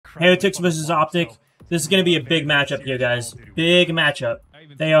Heretics versus OpTic. This is going to be a big matchup here, guys. Big matchup.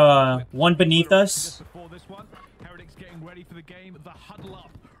 They are one beneath us.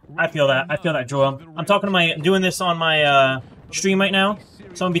 I feel that. I feel that, Joel. I'm doing this on my stream right now.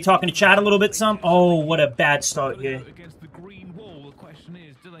 So I'm going to be talking to chat a little bit some. Oh, what a bad start here.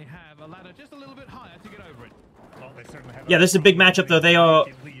 Yeah, this is a big matchup, though.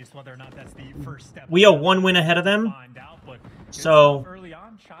 We are one win ahead of them. So,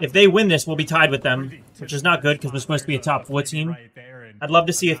 if they win this, we'll be tied with them, which is not good because we're supposed to be a top 4 team. I'd love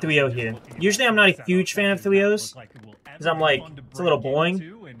to see a 3-0 here. Usually, I'm not a huge fan of 3-0s because I'm like, it's a little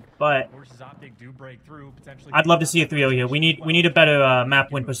boring, but I'd love to see a 3-0 here. We need a better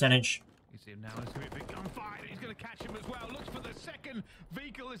map win percentage.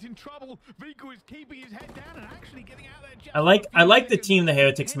 I like the team the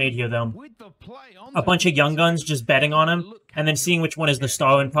Heretics made here, though. A bunch of young guns just betting on him, and then seeing which one is the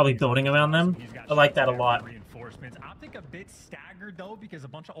star and probably building around them. I like that a lot. OpTic a bit staggered though because a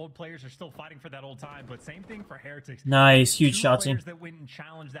bunch of old players are still fighting for that old time, but same thing for Heretics. Nice, huge shots in.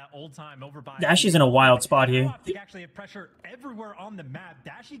 Dashy's in a wild spot here. Actually have pressure everywhere on the map.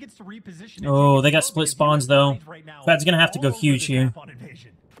 Dashy gets to reposition. Oh, they got split spawns though. Fed's gonna have to go huge here.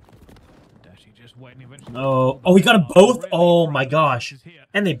 Oh, he got them both? Oh my gosh.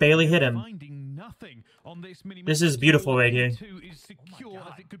 And they barely hit him. This is beautiful right here.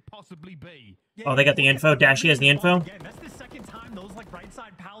 Oh, they got the info. Dashy has the info. That's the second time those right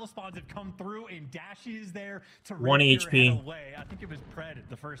side palace spawns have come through, and Dashy is there to 1 HP. I think it was Pred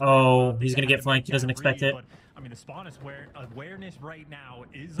the first. Oh, he's gonna get flanked. He doesn't expect it. I mean, the spawn awareness right now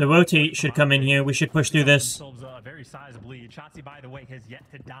is. The rotate should come in here. We should push through this. Very sizable lead. Shotzi, by the way, has yet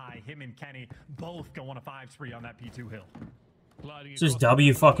to die. Him and Kenny both go on a 5 spree on that P2 hill. This is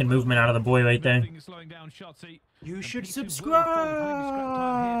W fucking movement out of the boy right there. You should subscribe.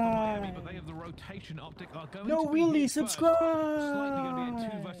 No, really, subscribe.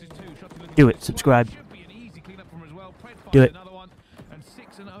 Do it, subscribe. Do it.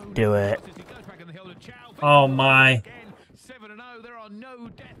 Do it. Oh my.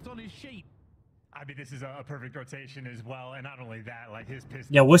 I mean, this is a perfect rotation as well, and not only that, like his pistol.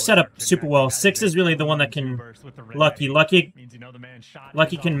 Yeah, we're set up super well. 6 is really the one that can. Lucky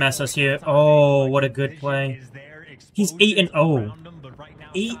can mess us here. Oh, what a good play. He's 8-0.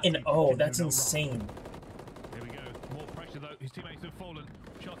 8-0. That's insane.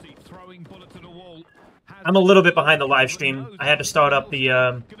 I'm a little bit behind the live stream. I had to start up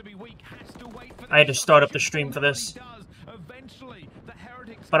the. Stream for this.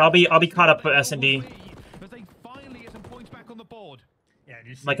 But I'll be caught up for S&D.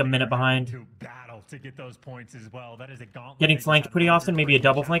 Like a minute behind. Getting flanked pretty often. Maybe a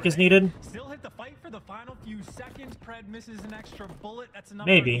double flank is needed.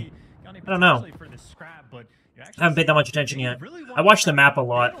 Maybe. I don't know. I haven't paid that much attention yet. I watch the map a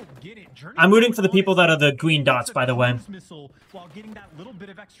lot. I'm rooting for the people that are the green dots, by the way.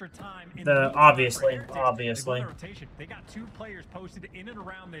 Obviously.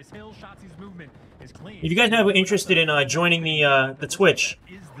 If you guys are interested in joining the Twitch,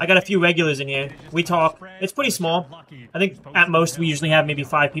 I got a few regulars in here. We talk. It's pretty small. I think at most we usually have maybe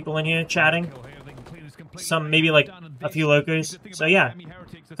 5 people in here chatting. Some, maybe like a few lurkers. So yeah,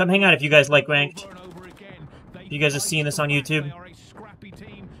 come hang out if you guys like ranked. You guys are seeing this on YouTube.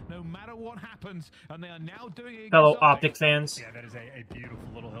 Fellow OpTic fans. Yeah, that is a beautiful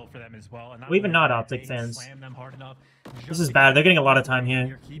little hill for them as well. Well, even not OpTic fans. This is bad. They're getting a lot of time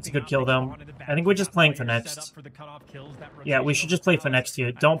here. It's a good kill, though. I think we're just playing for next. Yeah, we should just play for next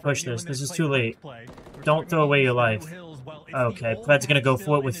here. Don't push this. This is too late. Don't throw away your life. Okay, Pred's gonna go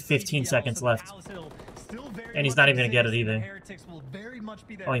for it with 15 seconds left. And he's not even gonna get it either.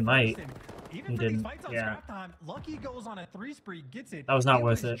 Oh, he might. He didn't. Yeah. That was not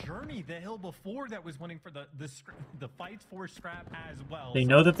worth it. They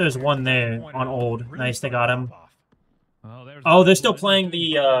know that there's one there on old. Nice, they got him. Oh, they're still playing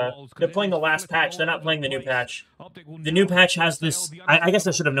they're playing the last patch. They're not playing the new patch. The new patch has this. I guess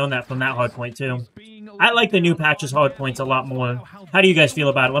I should have known that from that hard point too. I like the new patch's hard points a lot more. How do you guys feel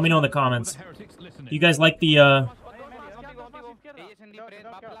about it? Let me know in the comments. You guys like the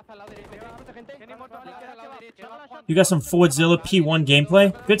You got some Fordzilla P1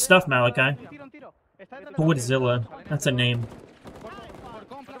 gameplay? Good stuff, Malachi. Fordzilla. That's a name.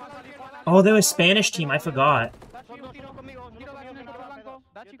 Oh, they're a Spanish team. I forgot.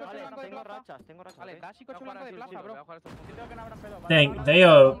 Dang, they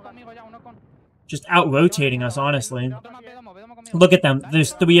are just out-rotating us, honestly. Look at them.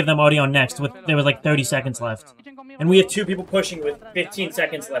 There's 3 of them already on next. There was like 30 seconds left. And we have 2 people pushing with 15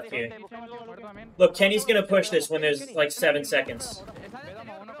 seconds left here. Look, Kenny's gonna push this when there's like 7 seconds.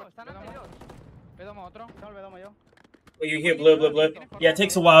 Well, you hear blue, blue, blue. Yeah, it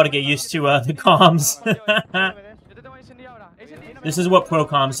takes a while to get used to the comms. This is what pro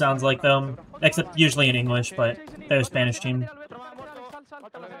comms sounds like, though. Except usually in English, but they're a Spanish team.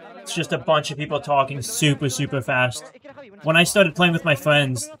 It's just a bunch of people talking super, super fast. When I started playing with my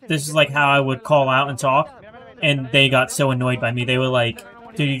friends, this is like how I would call out and talk. And they got so annoyed by me. They were like,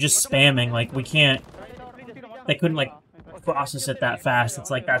 dude, you're just spamming. Like, we can't... They couldn't, like, process it that fast. It's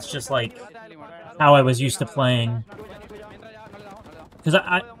like, that's just, like, how I was used to playing. Because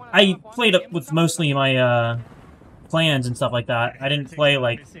I played up with mostly my, plans and stuff like that. I didn't play,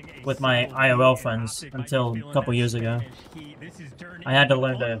 like, with my IRL friends until a couple years ago. I had to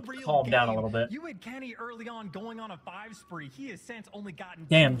learn to calm down a little bit.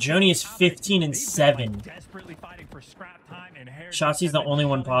 Damn, Joni is 15-7. Shotzi's the only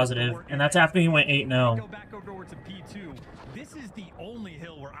one positive, and that's after he went 8-0.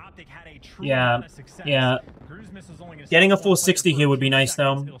 Yeah, yeah. Getting a full 60 here would be nice,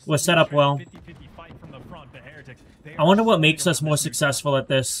 though. We're set up well. I wonder what makes us more successful at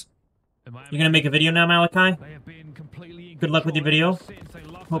this. You're gonna make a video now, Malachi? Good luck with your video.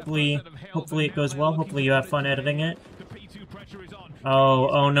 Hopefully it goes well. Hopefully you have fun editing it.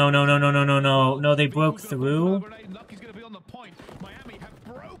 Oh, no, no, no, no, no, no, no. No, they broke through?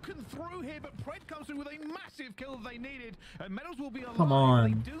 Come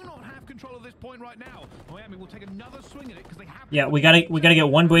on. Yeah, we gotta get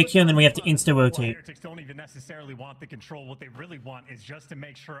one break here, and then we have to insta-rotate. Heretics don't even necessarily want the control. What they really want is just to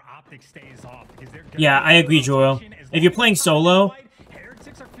make sure OpTic stays off. Yeah, I agree, Joro. If you're playing solo,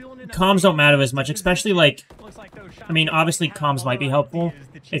 comms don't matter as much, especially, like... I mean, obviously, comms might be helpful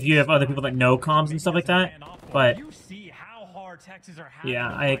if you have other people that know comms and stuff like that, but...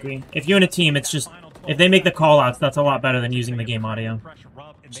 Yeah, I agree. If you're in a team, it's just... If they make the call-outs, that's a lot better than using the game audio.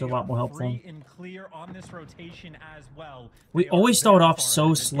 It's a lot more helpful. We always start off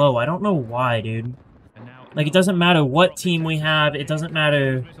so slow. I don't know why, dude. Like, it doesn't matter what team we have. It doesn't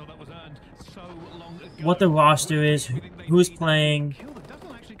matter what the roster is, who's playing,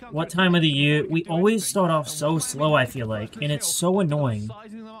 what time of the year. We always start off so slow, I feel like, and it's so annoying.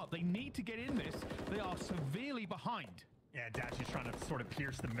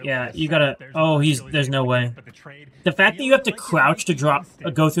 Yeah, you gotta... Oh, there's no way. The fact that you have to crouch to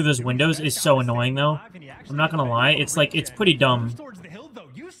go through those windows is so annoying, though. I'm not gonna lie. It's like, it's pretty dumb.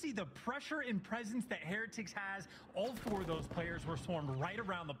 You see the pressure and presence that Heretics has. All 4 of those players were swarmed right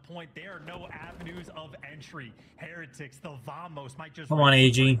around the point. There are no avenues of entry. Heretics, the Vamos might just... Come on,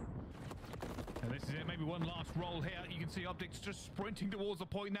 AG. And this is it, maybe one last roll here. You can see OpTic's just sprinting towards the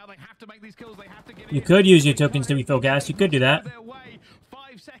point now. They have to make these kills. They have to get You could use your tokens to refill gas. You could do that.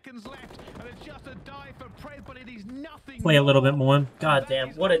 5 seconds left, and it's just a dive for Pred, but it is nothing. Play a little bit more. God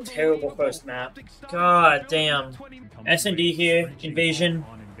damn, what a terrible first map. God damn. S&D here, Invasion.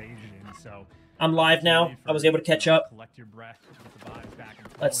 I'm live now. I was able to catch up.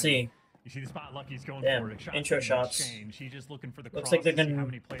 Let's see. You see the spot Lucky's going Damn, for it. intro shots. She's just looking for the Looks like they're gonna...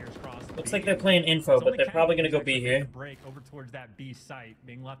 Looks like they're playing info, but they're probably gonna go B here. Over towards that B site,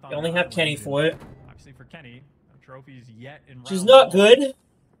 being left on They only have Kenny for it. Obviously for Kenny, no trophies yet in She's not good.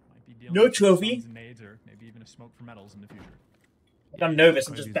 No with trophy. Nades or maybe even a smoke for medals in the future. I'm nervous.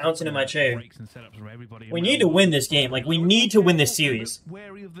 I'm just bouncing in my chair. We need to win this game. Like, we need to win this series.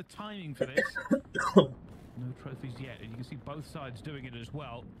 Wary of the timing for this. No trophies yet, and you can see both sides doing it as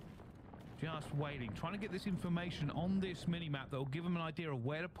well. Just waiting, trying to get this information on this mini-map that will give them an idea of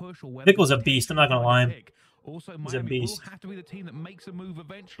where to push or where... Pickle's a beast, I'm not gonna lie. Also, He's a beast. will have to be the team that makes a move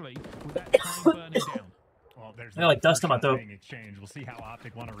eventually with that time burning down. Well, I like dust on my throat. We'll see how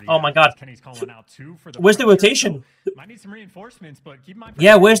OpTic want to react. Oh my god. Kenny's calling out 2 for the where's the rotation? Might need some reinforcements, but keep in mind...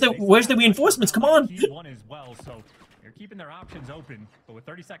 Yeah, where's the reinforcements? Come on! One as well, so they're keeping their options open, but with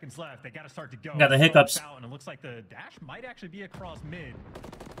 30 seconds left, they got to start to go. Got the hiccups. And it looks like the dash might actually be across mid.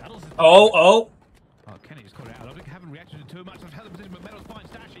 Oh. Oh, Kenny's got it out. I haven't reacted to too much. I've held the position, but Metal's fine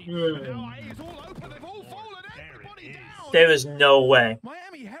Stashy. Now it's all open. They've all fallen. Everybody down. There is no way.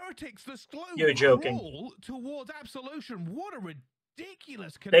 Miami Heretics, the slow You're joking. Towards absolution. What a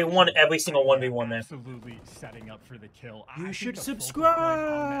ridiculous connection. They won every single 1v1 there. Absolutely setting up for the kill. You should subscribe.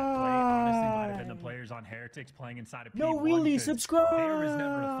 Honestly, might have been the players on Heretics playing inside of P1. No, really, subscribe. There was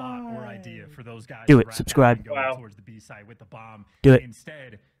never a thought or idea for those guys. Do it. Subscribe. Wow. Towards the B side with the bomb. Do it.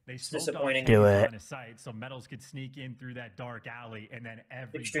 Instead, they disappointing. Do it. Sight, so Metals could sneak in through that dark alley, and then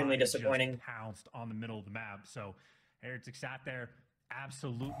everybody extremely disappointing. just pounced on the middle of the map. So Heretics sat there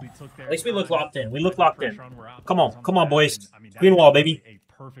absolutely took their At least we look time. locked in. We look locked in. Pressure on where OpTic Come was on. Come on, the boys. map, and, I mean, Green that wall, was baby. a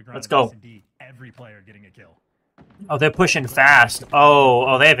perfect round Let's of go. S&D. Every player getting a kill. Oh, they're pushing fast.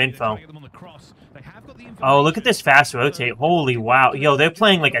 Oh, they have info. Oh, look at this fast rotate. Holy wow. Yo, they're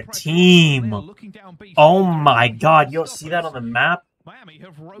playing like a team. Oh my god. Yo, see that on the map?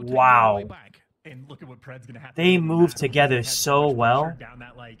 Wow. And look at what Pred's gonna have. They to move together so well. Down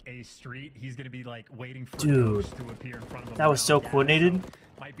that like a street, he's gonna be like waiting for Dude, to appear in front of him. that was so coordinated.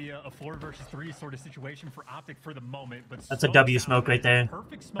 Might be a 4 versus 3 sort of situation for OpTic for the moment, but That's a W smoke right there.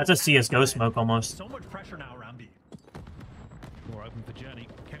 That's a CSGO smoke almost. So much pressure now around B.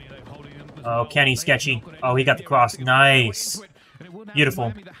 Oh, Kenny sketchy. Oh, he got the cross. Nice.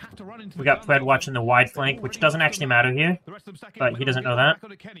 Beautiful. We got Pred watching the wide flank, which doesn't actually matter here, but he doesn't know that.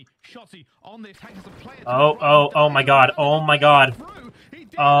 Oh my god. Oh my god.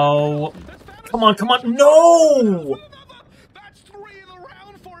 Oh. Come on, come on. No! That's 3 in the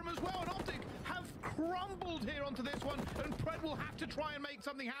round for him as well, and OpTic have crumbled here onto this one, and Pred will have to try and make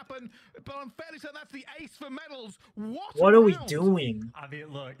something happen, but I'm fairly certain that's the ace for medals. What are we doing? I mean,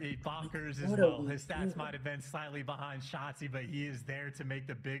 look, he bonkers as well. His stats might have been slightly behind Shotzi, but he is there to make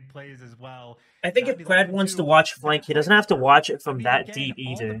the big plays as well. I think if Pred wants to watch flank, he doesn't have to watch it from that deep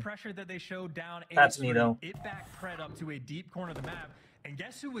either. The pressure that they showed down That's me, though. It backed Pred up to a deep corner of the map. And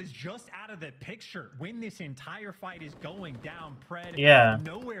guess who was just out of the picture when this entire fight is going down? Pred, yeah.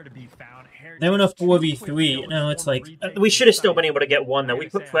 Nowhere to be found. They went a 4v3. No, it's like we should have still been able to get one though. We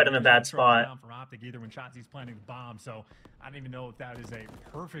put Pred in a bad spot. For OpTic either when Shotzi's planting the bomb, so I don't even know if that is a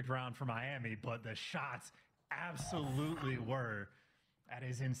perfect round for Miami, but the shots absolutely were. That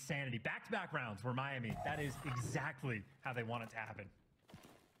is insanity. Back-to-back rounds for Miami. That is exactly how they want it to happen.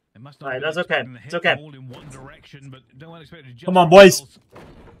 All right, that's okay. It's okay. Come on, boys.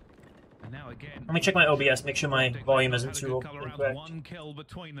 Let me check my OBS, make sure my volume isn't too incorrect.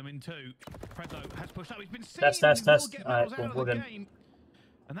 Test. Alright, cool, we're good.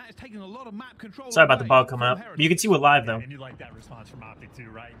 Sorry about the bug coming up. You can see we're live, though. And you like that response from OpTic, too,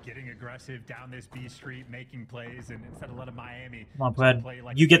 right? Getting aggressive down this B street, making plays, and instead of letting Miami... Come on,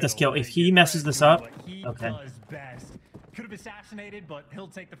 Pred. You get this kill. If he messes this up... Okay. Could have assassinated, but he'll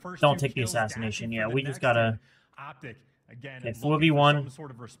take the first. Don't take the assassination. Yeah, we just gotta. OpTic again. Okay, 4v1. Some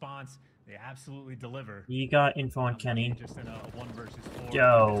sort of response. They absolutely deliver. He got info on Kenny. Just in a 1 versus 4.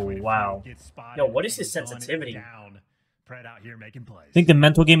 Yo, wow. Yo, what is his sensitivity? Pred out here making plays. I think the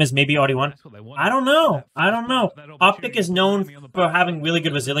mental game is maybe already won. I don't know. OpTic is known for having really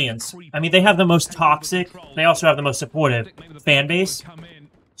good resilience. I mean, they have the most toxic. They also have the most supportive fan base.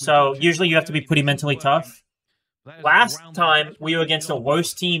 So usually you have to be pretty mentally tough. Last time, we were against a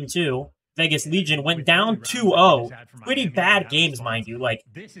worse team, too. Vegas Legion went down 2-0. Pretty bad games, mind you. Like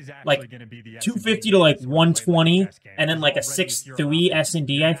 250 to, 120, and then, a 6-3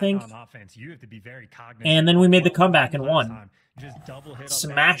 S&D, I think. And then we made the comeback and won.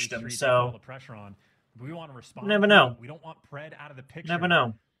 Smashed them, so... Never know. Never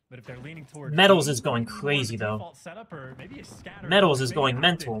know. But if they're leaning towards Metals is going crazy, though. Metals is going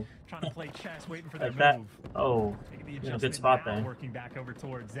mental. Trying to play chess, waiting for like their that. move. Oh, in a good spot there. Working back over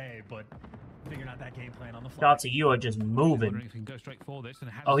towards A, but figuring out that game plan on the fly. Shotzi, you are just moving.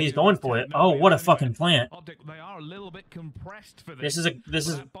 Oh, he's going for it. Oh, what a fucking plant. This is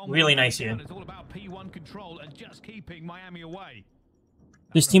really nice here.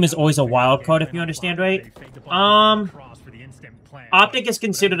 This team is always a wild card, if you understand right. OpTic is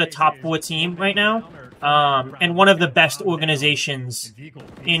considered a top 4 team right now, and one of the best organizations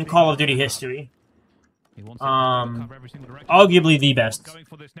in Call of Duty history. Arguably the best.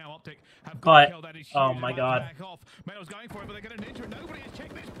 But, oh my god.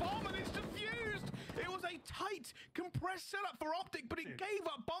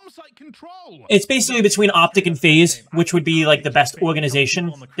 It's basically between OpTic and FaZe, which would be the best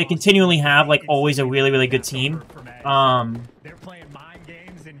organization. They continually have always a really, really good team.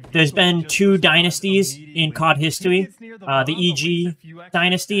 There's been 2 dynasties in COD history, the EG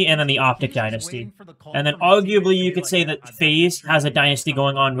dynasty and then the OpTic dynasty. And then arguably you could say that FaZe has a dynasty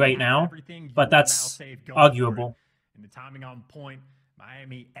going on right now, but that's arguable.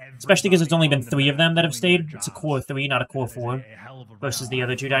 Especially because it's only been 3 of them that have stayed. It's a core 3, not a core 4, versus the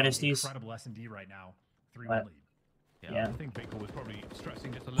other 2 dynasties. But, yeah.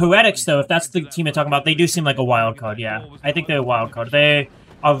 Heretics, though, if that's the team you're talking about, they do seem like a wild card, yeah. I think they're a wild card. They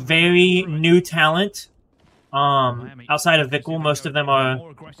are very new talent. Outside of Vikul, most of them are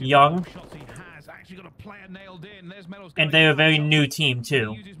young. And they're a very new team,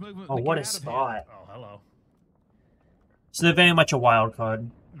 too. Oh, what a spot. So they're very much a wild card.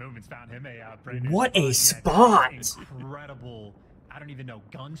 What a spot! Incredible I don't even know,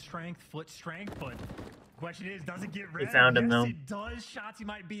 gun strength, foot strength, but question is, does it get red? We found him, though. Yes, it does. Shotzzy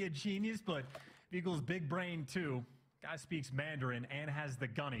might be a genius, but Beagle's big brain, too. Guy speaks Mandarin and has the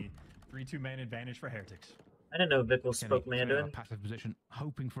gunny. 3-2 man advantage for Heretics. I didn't know Vickle spoke Mandarin. Passive position,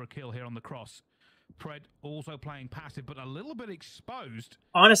 hoping for a kill here on the cross. Pred also playing passive, but a little bit exposed.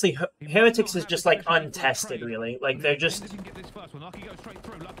 Honestly, Heretics is just like untested, really. Like they're just.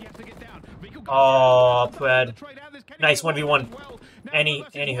 Oh, Pred. Nice 1v1. And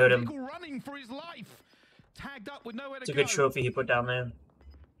he hurt him. It's a good trophy he put down there.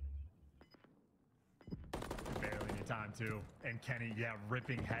 Time too, and Kenny, yeah,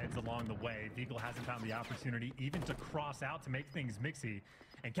 ripping heads along the way. Beagle hasn't found the opportunity even to cross out to make things mixy,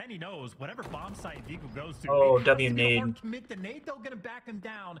 and Kenny knows whatever bomb site Beagle goes to. Oh, W nade. Commit the nade, though, gonna back him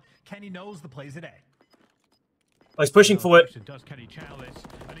down. Kenny knows the plays of day. Oh, he's pushing for it. Does Kenny challenge?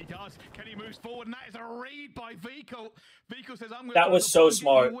 And he does. Kenny moves forward, and that is a read by Vico. Vico says, "I'm going." That was so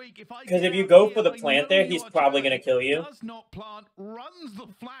smart. Because if you go for the plant there, he's probably gonna kill you. Does not plant, runs the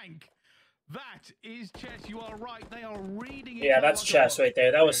flank. That is chess. You are right. They are reading it. Yeah, that's chess right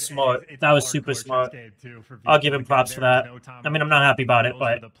there. That was smart. That was super smart. I'll give him props for that. I mean, I'm not happy about it,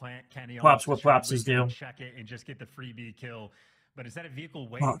 but props where props is due. Check it and just get the freebie kill. But instead of Vehicle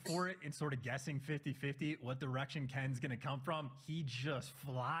waiting for it and sort of guessing 50-50 what direction Ken's going to come from, he just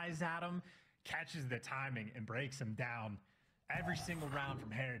flies at him, catches the timing, and breaks him down. Every single round from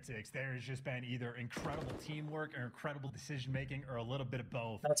Heretics, there has just been either incredible teamwork or incredible decision-making or a little bit of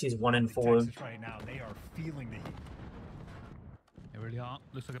both. Nazis 1-4. Right now, they are feeling the heat. They really are.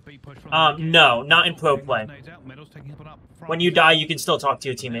 Looks like a beat push from no, not in pro play. When you die, you can still talk to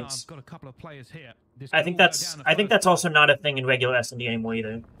your teammates. Got a couple of players here. I think that's also not a thing in regular S&D anymore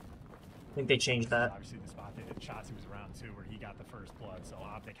either. I think they changed that. Obviously, the spot that Shotzzy was around too, where he got the first blood. So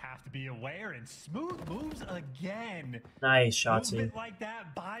OpTic have to be aware, and Smooth moves again. Nice, Shotzzy. Movement like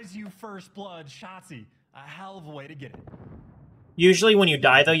that buys you first blood. Shotzzy, a hell of a way to get it. Usually when you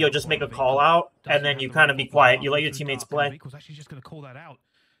die, though, you'll just make a call out, and then you kind of be quiet. You let your teammates play.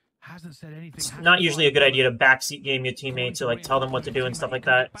 It's not usually a good idea to backseat game your teammates or like tell them what to do and stuff like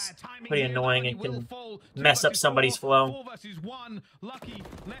that. It's pretty annoying and can mess up somebody's flow.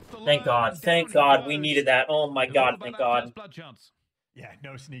 Thank God. Thank God. We needed that. Oh my God. Thank God. Yeah,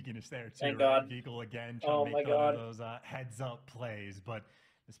 no sneakiness there too. Thank God. Beagle again trying to make those heads-up plays, but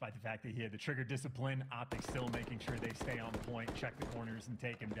despite the fact that he had the trigger discipline, OpTic still making sure they stay on point, check the corners, and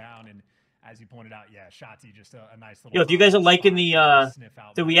take him down. And as you pointed out, yeah, Shotzzy just a nice little... Yo, if you guys are liking the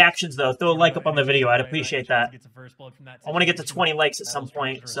reactions, though, throw a like up on the video. I'd appreciate that. I want to get to 20 likes at some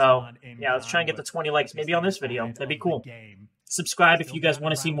point, so yeah, let's try and get to 20 likes maybe on this video. That'd be cool. Subscribe if you guys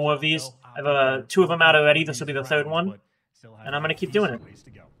want to see more of these. I have 2 of them out already. This will be the 3rd one, and I'm going to keep doing it.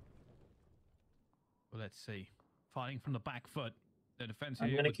 Well, let's see. Fighting from the back foot. The defense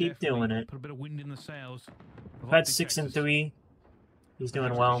I'm going to keep doing it. Put a bit of wind in the sails. I've had 6 and 3. He's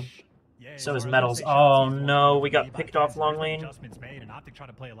doing well. So is Metals. Oh no, we got picked off long lane. Adjustments made, and OpTic try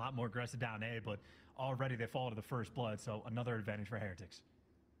to play a lot more aggressive down A, but already they fall to the first blood, so another advantage for Heretics.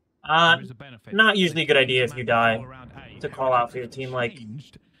 Not usually a good idea if you die to call out for your team, like,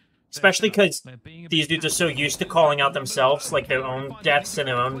 especially because these dudes are so used to calling out themselves, like their own deaths and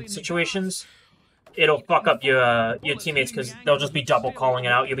their own situations. It'll fuck up your teammates because they'll just be double calling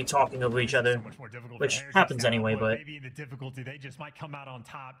it out. You'll be talking over each other, which happens anyway. But maybe the difficulty, they just might come out on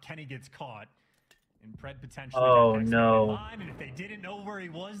top. Kenny gets caught, and Pred potentially. Oh no! And if they didn't know where he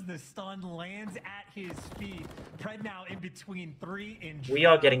was, the stun lands at his feet. Pred now in between 3 and. We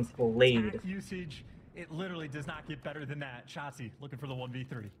are getting played. Usage, it literally does not get better than that. Shotzzy looking for the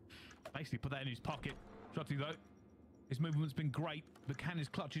 1v3. Basically, put that in his pocket. Shotzzy though. His movement's been great. The cannon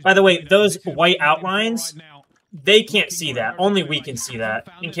clutches. By the way, those white outlines, they can't see that. Only we can see that,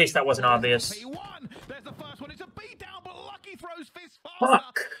 in case that wasn't obvious. There's the first one. It's a beat down, but Lucky throws fist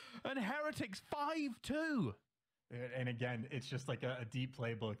Fuck. And Heretics 5-2. And again, it's just like a deep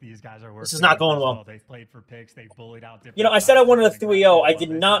playbook. These guys are working. This is not going well. They've played for picks. They've bullied out different. You know, I said I wanted a 3-0. I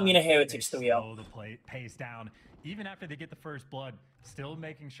did not mean a Heretics 3-0. The play pace down. Even after they get the first blood, still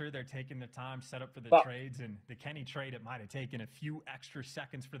making sure they're taking their time, set up for the trades. And the Kenny trade, it might have taken a few extra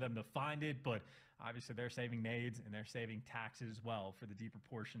seconds for them to find it, but obviously they're saving nades and they're saving taxes as well for the deeper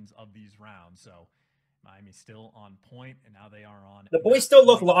portions of these rounds. So Miami's still on point, and now they are on. The boys still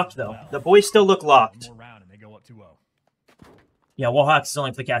look locked, though. The boys still look locked. One more round, and they go up 2-0. Yeah, Wallhacks is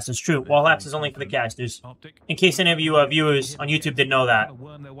only for the casters. True, Wallhacks is only for the casters. In case any of you viewers on YouTube didn't know that.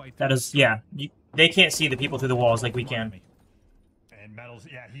 That is, yeah. They can't see the people through the walls like we can. And Metals,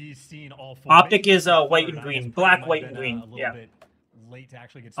 yeah, he's seen all 4. OpTic is white and green. Black, white, and green. Yeah. late to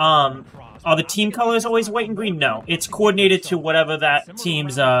actually get Are the team colors always white and green? No, it's coordinated to whatever that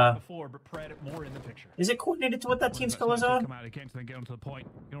team's Is it coordinated to what that team's colors are?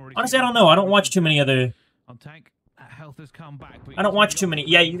 Honestly, I don't know. I don't watch too many other. I don't watch too many.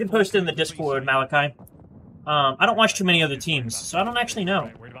 Yeah, you can post it in the Discord, Malachi. I don't watch too many other teams, so I don't actually know.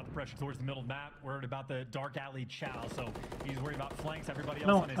 Right, worried about the pressure towards the middle of the map. Worried about the dark alley Chow, so he's worried about flanks. Everybody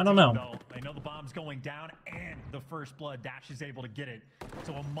else on his I don't team, know. Though. They know the bomb's going down, and the first blood. Dash is able to get it.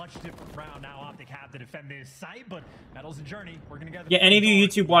 So a much different round now. OpTic have to defend this site, but Metals and Journey, we're gonna get. Yeah, any of you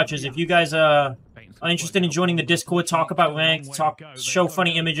YouTube watchers, if you guys are interested in joining the Discord, talk about ranked, show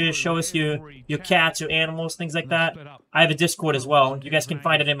funny images, show us your cats, your animals, things like that. I have a Discord as well. You guys can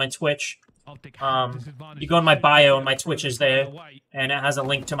find it in my Twitch. You go in my bio and my Twitch is there, and it has a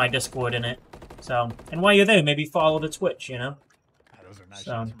link to my Discord in it. So, and while you're there, maybe follow the Twitch, you know? Those are nice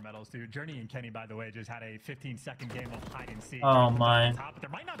shots from Metals, too. Journey and Kenny, by the way, just had a 15-second game of hide and seek. Oh, my. There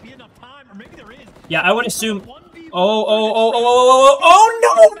might not be enough time, or maybe there is. Yeah, I would assume... Oh,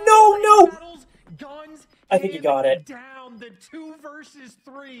 no! I think you got it. Down the 2 versus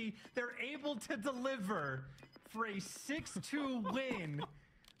 3. They're able to deliver for a 6-2 win.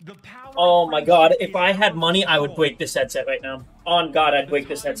 Oh my god, if I had money, I would break this headset right now. On God, I'd break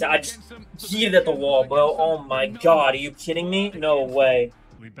this headset. I just hit it at the wall, bro. Oh my god, are you kidding me? No way.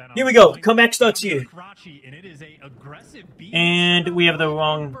 Here we go, come X starts you. And we have the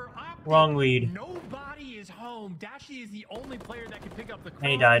wrong lead. Nobody is home. Dashi is the only player that can pick up the cross,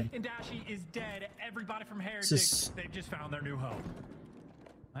 and he died. And Dashi is dead. Everybody from Heretics, they've just found their new home.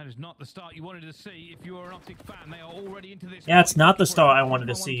 That is not the start you wanted to see. If you're an OpTic fan, they are already into this. Yeah, it's not the start I wanted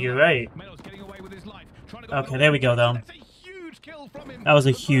to see. You're right. Okay, there we go, though. That was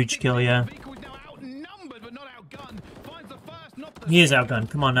a huge kill, yeah. He is outgunned.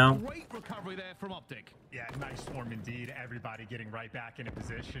 Come on now. Great recovery there from OpTic. Yeah, nice swarm indeed. Everybody getting right back into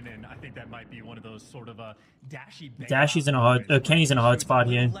position, and I think that might be one of those sort of Dashy's in a hard. Kenny's in a hard spot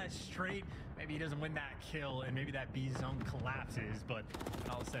here. Maybe he doesn't win that kill, and maybe that B zone collapses. But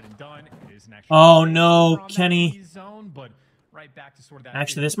all said and done, it is an actual. Oh no, Kenny. Zone, but right back to sort of that.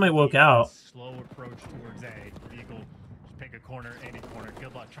 Actually, this might work out. Slow approach towards A. Vehicle, just pick a corner, any corner.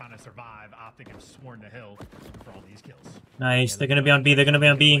 Good luck trying to survive. OpTic have sworn the hill for all these kills. Nice. They're gonna be on B. They're gonna be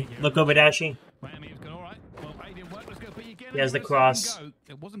on B. Look over Dashy. He has the cross.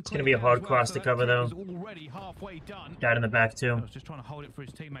 It's going to be a hard cross to cover, though. Died in the back, too.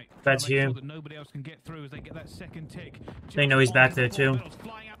 Fed's here. They know he's back there, too.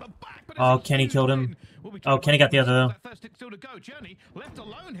 Oh, Kenny killed him. Oh, Kenny got the other, though.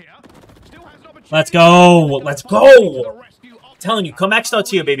 Let's go! Let's go! I'm telling you, comeback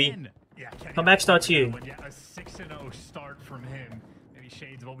starts here, baby. Comeback starts here. A 6-0 start from him. Maybe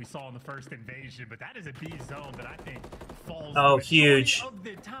shades of what we saw in the first invasion, but that is a B zone that I think falls. Oh, huge. Of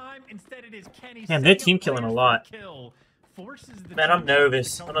the time. Instead, it is Kenny. Man, their team killing a lot. Man, I'm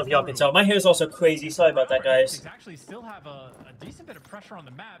nervous. I don't know if y'all can tell. My hair's also crazy. Sorry about that, guys. Actually still have a decent bit of pressure on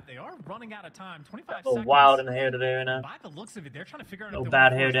the map. They are running out of time. 25 oh, seconds. Wild in the hair today right now. By the looks of it, they're trying to figure out no if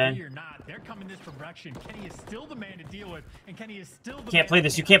bad hair day or not. They're coming this direction. Kenny is still the man to deal with, and Kenny is still the can't play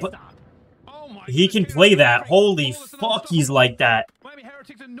this. You can't play. He can play that. Holy fuck, he's like that.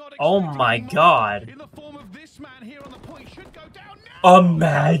 Oh my god.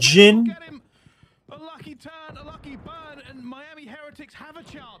 Imagine. A lucky turn, a lucky burn, and Miami Heretics have a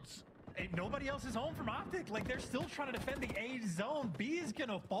chance. And nobody else is home from OpTic. Like, they're still trying to defend the A zone. B is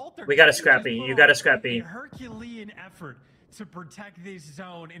gonna falter. We got a scrappy. You got a scrappy. A Herculean effort to protect this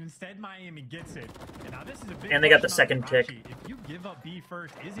zone, and instead Miami gets it. And now this is a big. And they got the second pick. If you give up B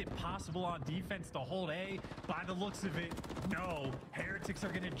first, is it possible on defense to hold A? By the looks of it, no. Heretics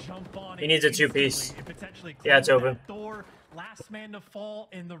are gonna jump on it. He needs a two-piece. Yeah, it's over. Last man to fall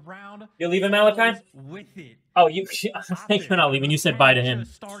in the round. You're leaving, Malachi? With it. Oh, you. You're not leaving. You said bye to him.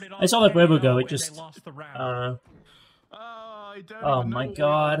 I saw that forever ago. It just. Oh my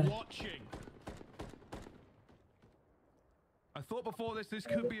god. I thought before this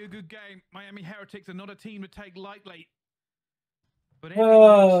could be a good game. Miami Heretics are not a team to take lightly. But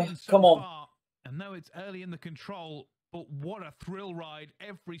come on. Far, and though it's early in the control, but what a thrill ride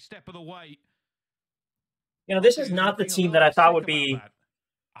every step of the way. You know, this is not the team that I thought would be...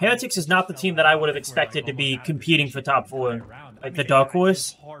 Heretics is not the team that I would have expected to be competing for top 4. Like the Dark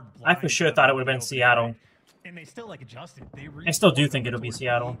Horse. I for sure thought it would have been Seattle. And they still adjusted. I still do think it'll be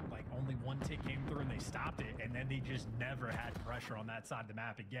Seattle. Like only one tick came through and they stopped it, and then they just never had pressure on that side of the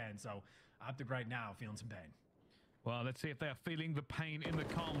map again. So OpTic right now feeling some pain. Well, let's see if they are feeling the pain in the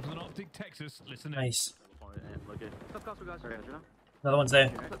comms. And OpTic Texas, listen. Nice. Another one's there.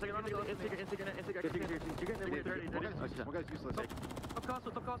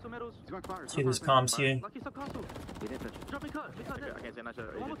 See these comms here. I'm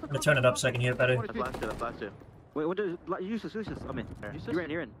gonna turn it up so I can hear it better. Wait, what does useless? I'm in.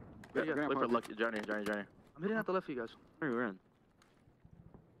 You're in. Wait for lucky. Journey. I'm hitting out the left for you guys. We're in.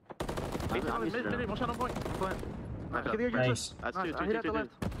 Nice. That's two.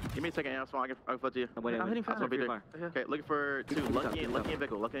 Give me a second, I'll flood to you. I'm hitting fast. Okay, looking for two. Lucky and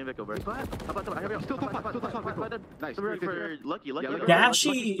Vico, bro. Nice. Looking for Lucky.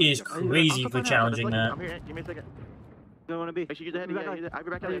 Dashy is crazy for challenging that. I'm here. Give me a second. Don't want to be. Make sure you get the head. I'll be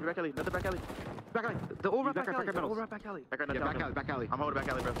back alley. Another back alley. Back alley. The all right back alley. Back alley. I'm holding back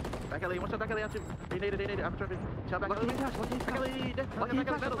alley, bro. Back alley. What's up, back alley? Out two. They need it. I'm trying to. Shout back alley. Back alley.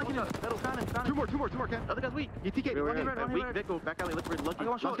 Metal. Two more, Ken. Other guy's weak. You TK. Weak. Vico. Back alley. Look for Lucky.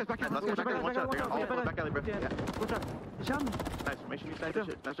 Last guy's back alley. Watch out. They're all back alley, bro. Yeah. Nice. Make sure you snipe this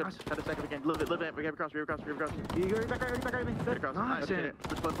shit. Nice. Try to stack it again. Live it. We have across. You back alley. Nice.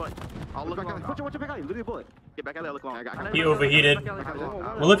 Switch point. I'll look long. Watch your back alley. Literally bullet. Get back alley. I'll look long. He overheated.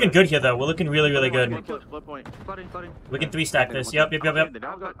 We're looking good here, though. We're looking really, really good. We can 3-stack this. Yep.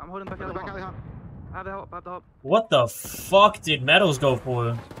 I'm holding back alley. I have the help. What the fuck did Metals go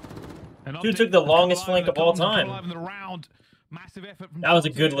for? Dude took the longest flank of all time. That was a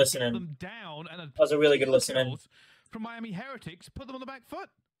good listening. That was a really good listening. From Miami Heretics, put them on the back foot.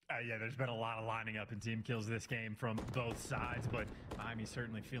 Yeah, there's been a lot of lining up in team kills this game from both sides, but Miami's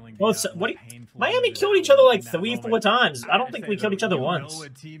certainly feeling Miami killed each other like 3-4 times. I don't think we killed each other once. A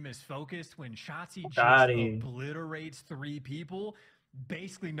team is focused when Shotzi just obliterates 3 people.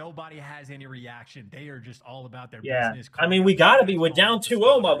 Basically, nobody has any reaction. They are just all about their business. I mean, we gotta be. We're down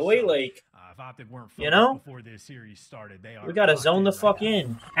 2-0, my boy. Like, if OpTic weren't you know, before this series started, we gotta zone the fuck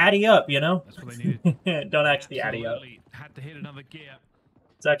in. Addy up, you know. That's what they needed. Don't actually addy up. Had to hit another gear.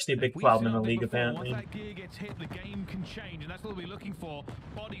 It's actually a big problem in the league, apparently. Once that gear gets hit, the game can change, and that's what we're looking for.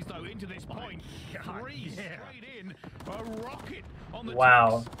 Bodies, though, into this point. 3 straight in. A rocket on the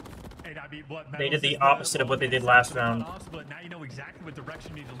wow. And I mean, they did the opposite of what they did last round. But now you know exactly what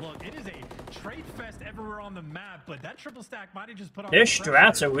direction you need to look. It is a trade fest everywhere on the map, but that triple stack might have just put on their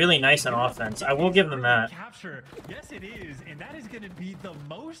strats are really nice on offense. I will give them that. Capture, yes, it is, and that is going to be the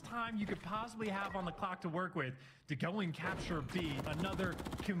most time you could possibly have on the clock to work with to go and capture B. Another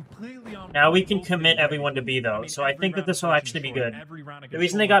completely on. Now we can commit everyone to B though, so I think that this will actually be good. The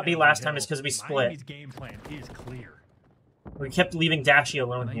reason they got B last time is because we split. Game plan is clear. We kept leaving Dashy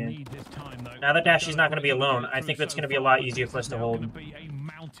alone here. Now that Dashy's not going to be alone, I think it's going to be a lot easier for us to hold.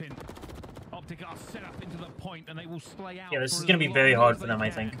 Yeah, this is going to be very hard for them, I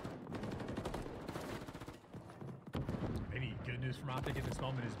think. Maybe good news from OpTic at this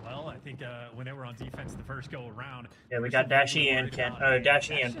moment as well. I think when they were on defense the first go around. Yeah, we got Dashy and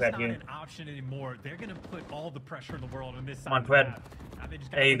Dashy and Pred here. An option anymore. They're going to put all the pressure in the world on this side. Come on, Pred.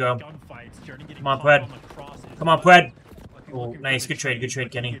 There you go. Come on, Pred. Come on, Pred. Oh, nice. Good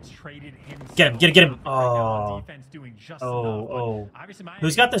trade, Kenny. Get him. Oh.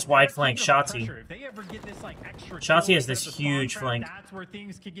 Who's got this wide flank? Shotzi. Shotzi has this huge flank.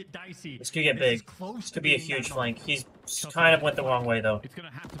 This could get big. This could be a huge flank. He's kind of went the wrong way, though. It's going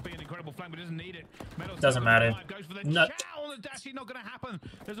to have to be an incredible flank, but doesn't need it. Doesn't matter.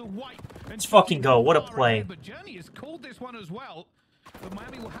 Let's fucking go. What a play. But Journey has called this one as well. But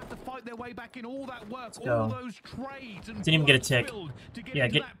Miami will have to fight their way back in all that work, all those trades, and didn't even get a tick. Yeah,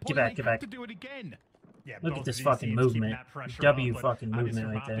 get back. To do it again. Yeah, look at this fucking movement. W fucking movement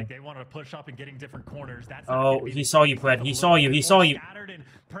right there. They want to push up and getting different corners. That's oh, he saw you, Pred. He saw you.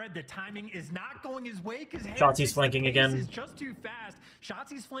 Pred, the timing is not going his way because Shotzi's flanking again. Is just too fast.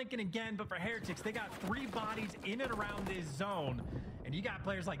 Shotzi's flanking again, but for Heretics, they got 3 bodies in and around this zone, and you got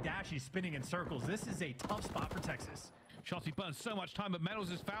players like Dashy spinning in circles. This is a tough spot for Texas. Shotzi burns so much time, but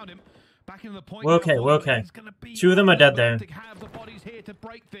Metals has found him. Back into the point. We're okay. 2 of them are dead there. Have the bodies here to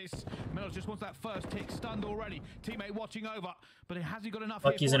break this. Metals just wants that first tick, stunned already. Teammate watching over, but has he got enough?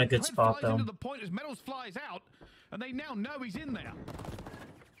 Look, he's in a good spot though. Into the point as Metals flies out, and they now know he's in there.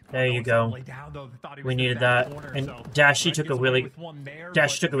 There you go. We needed that. And Dashy took a really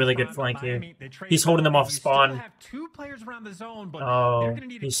good flank here. He's holding them off spawn. Oh,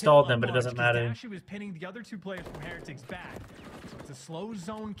 he stalled them, but it doesn't matter. Dashy was pinning the other 2 players from Heretics back. So it's a slow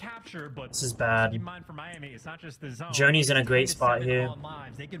zone capture, but this is bad. Keep in mind for Miami, it's not just the zone. Journey's in a great spot here.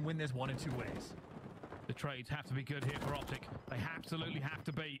 They can win this 1 of 2 ways. The trades have to be good here for OpTic. They absolutely have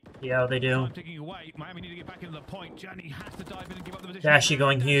to be. Yeah, they do. Taking away. Miami need to get back into the point. Journey has to dive in and give up the position. Dashy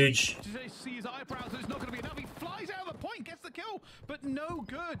going huge. See his eyebrows. It's not going to be enough. He flies out of the point, gets the kill, but no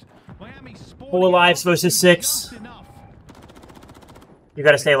good. Miami 4 lives versus 6. You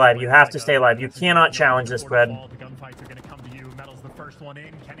gotta stay alive. You have to stay alive. You cannot challenge this, Fred. The gunfights are going to come to you. Metal's the first one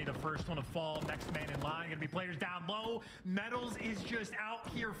in. Kenny the first one to fall. Next man in line. Going to be players down low. Metals is just out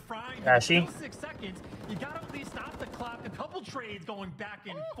here frying. Ashy. 6 seconds. You got to at least stop the clock. A couple trades going back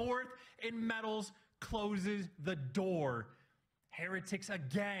and forth. And Metals closes the door. Heretics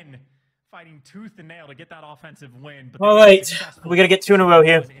again fighting tooth and nail to get that offensive win. But all right, we got to get 2 in a row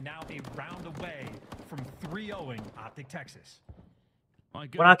here. And now a round away from 3-0ing OpTic Texas.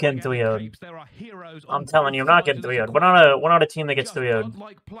 We're not getting 3-0'd. I'm telling you, I'm not getting 3-0'd. We're not a team that gets 3-0'd.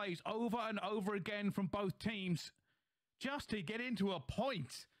 Like plays over and over again from both teams, just to get into a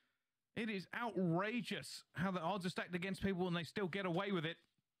point. It is outrageous how the odds are stacked against people and they still get away with it.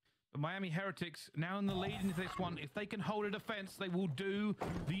 The Miami Heretics now in the lead into this one. If they can hold a defense, they will do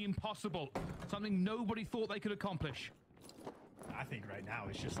the impossible. Something nobody thought they could accomplish. I think right now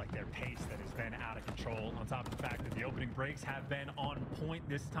it's just like their pace that has been out of control, on top of the fact that the opening breaks have been on point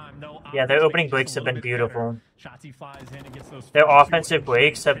this time. No, yeah, their opening breaks have been beautiful. Shotzi flies in and gets those. Their offensive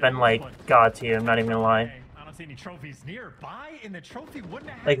breaks have been like god tier, I'm not even gonna lie. I don't see any trophies nearby, and the trophy wouldn't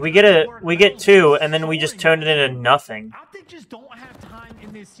have like we get 2 and then we just turn it into nothing. OpTic just don't have time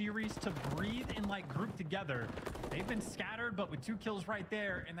in this series to breathe and like group together. They've been scattered, but with 2 kills right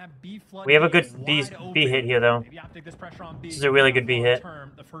there, and that B flood. We have a good B hit here though. This is a really good B hit.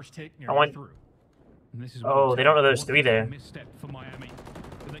 The first hit I want. Oh, they don't know there's 3 there. Misstep for Miami.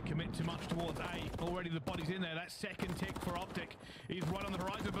 They commit too much towards A. Already the body's in there. That second tick for OpTic. He's right on the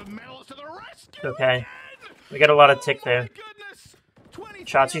horizon, but Mel's to the rescue. Okay. Again. We got a lot of tick there.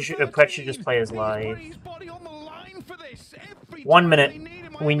 Shotzi should just play his live. 1 minute.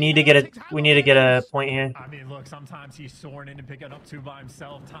 We need to get a point here. I mean, look, sometimes he's soaring in and picking up 2 by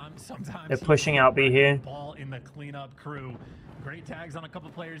himself. Sometimes they're pushing out B here. Ball in the cleanup crew. Great tags on a couple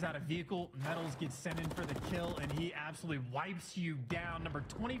players out of vehicle. Metals gets sent in for the kill, and he absolutely wipes you down. Number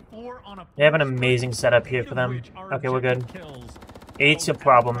 24 on a. They have an amazing setup here for them. Okay, we're good. 8's a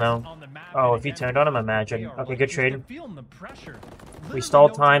problem though. Oh, if he turned on him, imagine. Okay, good trade. We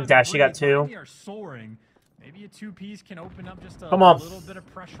stalled time. Dashy got 2. Maybe a 2-piece can open up just a little bit of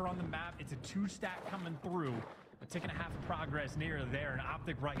pressure on the map. It's a 2-stack coming through. A tick and a half of progress near there, and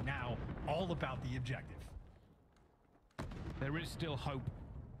OpTic right now all about the objective. There is still hope.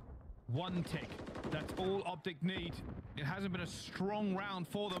 1 tick. That's all OpTic need. It hasn't been a strong round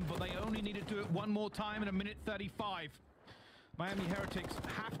for them, but they only need to do it 1 more time in a minute 35. Miami Heretics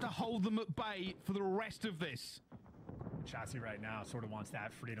have to hold them at bay for the rest of this. Shotzi right now sort of wants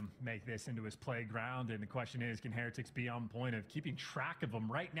that freedom, make this into his playground, and the question is, can Heretics be on point of keeping track of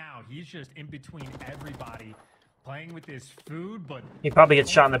him? Right now, he's just in between everybody, playing with his food, but he probably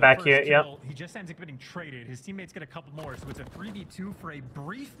gets shot in the back here. Yep. He just ends up getting traded. His teammates get a couple more, so it's a 3v2 for a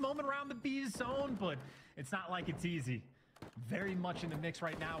brief moment around the B zone, but it's not like it's easy. Very much in the mix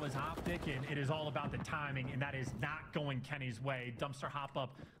right now is OpTic, and it is all about the timing, and that is not going Kenny's way. Dumpster hop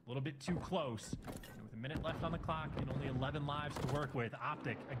up a little bit too close. And with a minute left on the clock and only 11 lives to work with,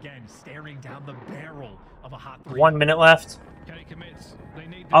 OpTic, again, staring down the barrel of a hot 3. 1 minute left. Kenny commits. They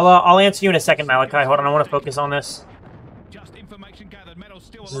need I'll answer you in a second, Malachi. Hold on, I want to focus on this. Just information gathered. Metal's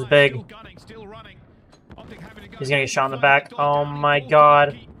still this is big. Still gunning, still running. He's gonna get shot in the back. Oh my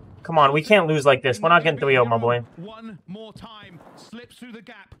god. Come on, we can't lose like this. We're not getting 3-0, my boy. 1 more time. Slips through the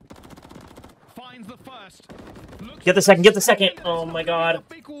gap. Finds the first. Get the second. Get the second. Oh my god.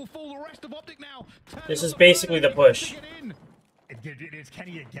 This is basically the push. It is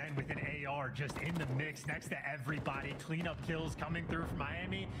Kenny again with an AR just in the mix next to everybody. Cleanup kills coming through from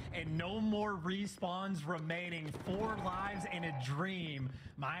Miami, and no more respawns remaining. 4 lives in a dream.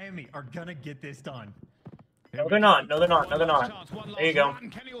 Miami are gonna get this done. No, they're not. No, they're not. No, they're not. There you go.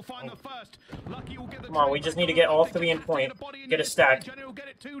 Come on, we just need to get all 3 in point. Get a stack.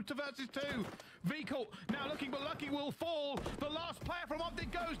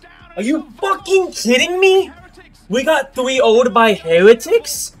 Are you fucking kidding me? We got 3-0'd by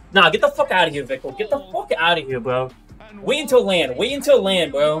Heretics? Nah, get the fuck out of here, Vickle. Get the fuck out of here, bro. Wait until land. Wait until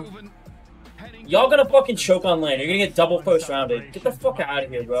land, bro. Y'all gonna fucking choke on land. You're gonna get double first rounded. Get the fuck out of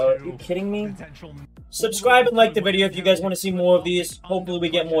here, bro. Are you kidding me? Subscribe and like the video if you guys want to see more of these. Hopefully we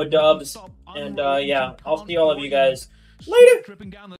get more dubs. And yeah, I'll see all of you guys later.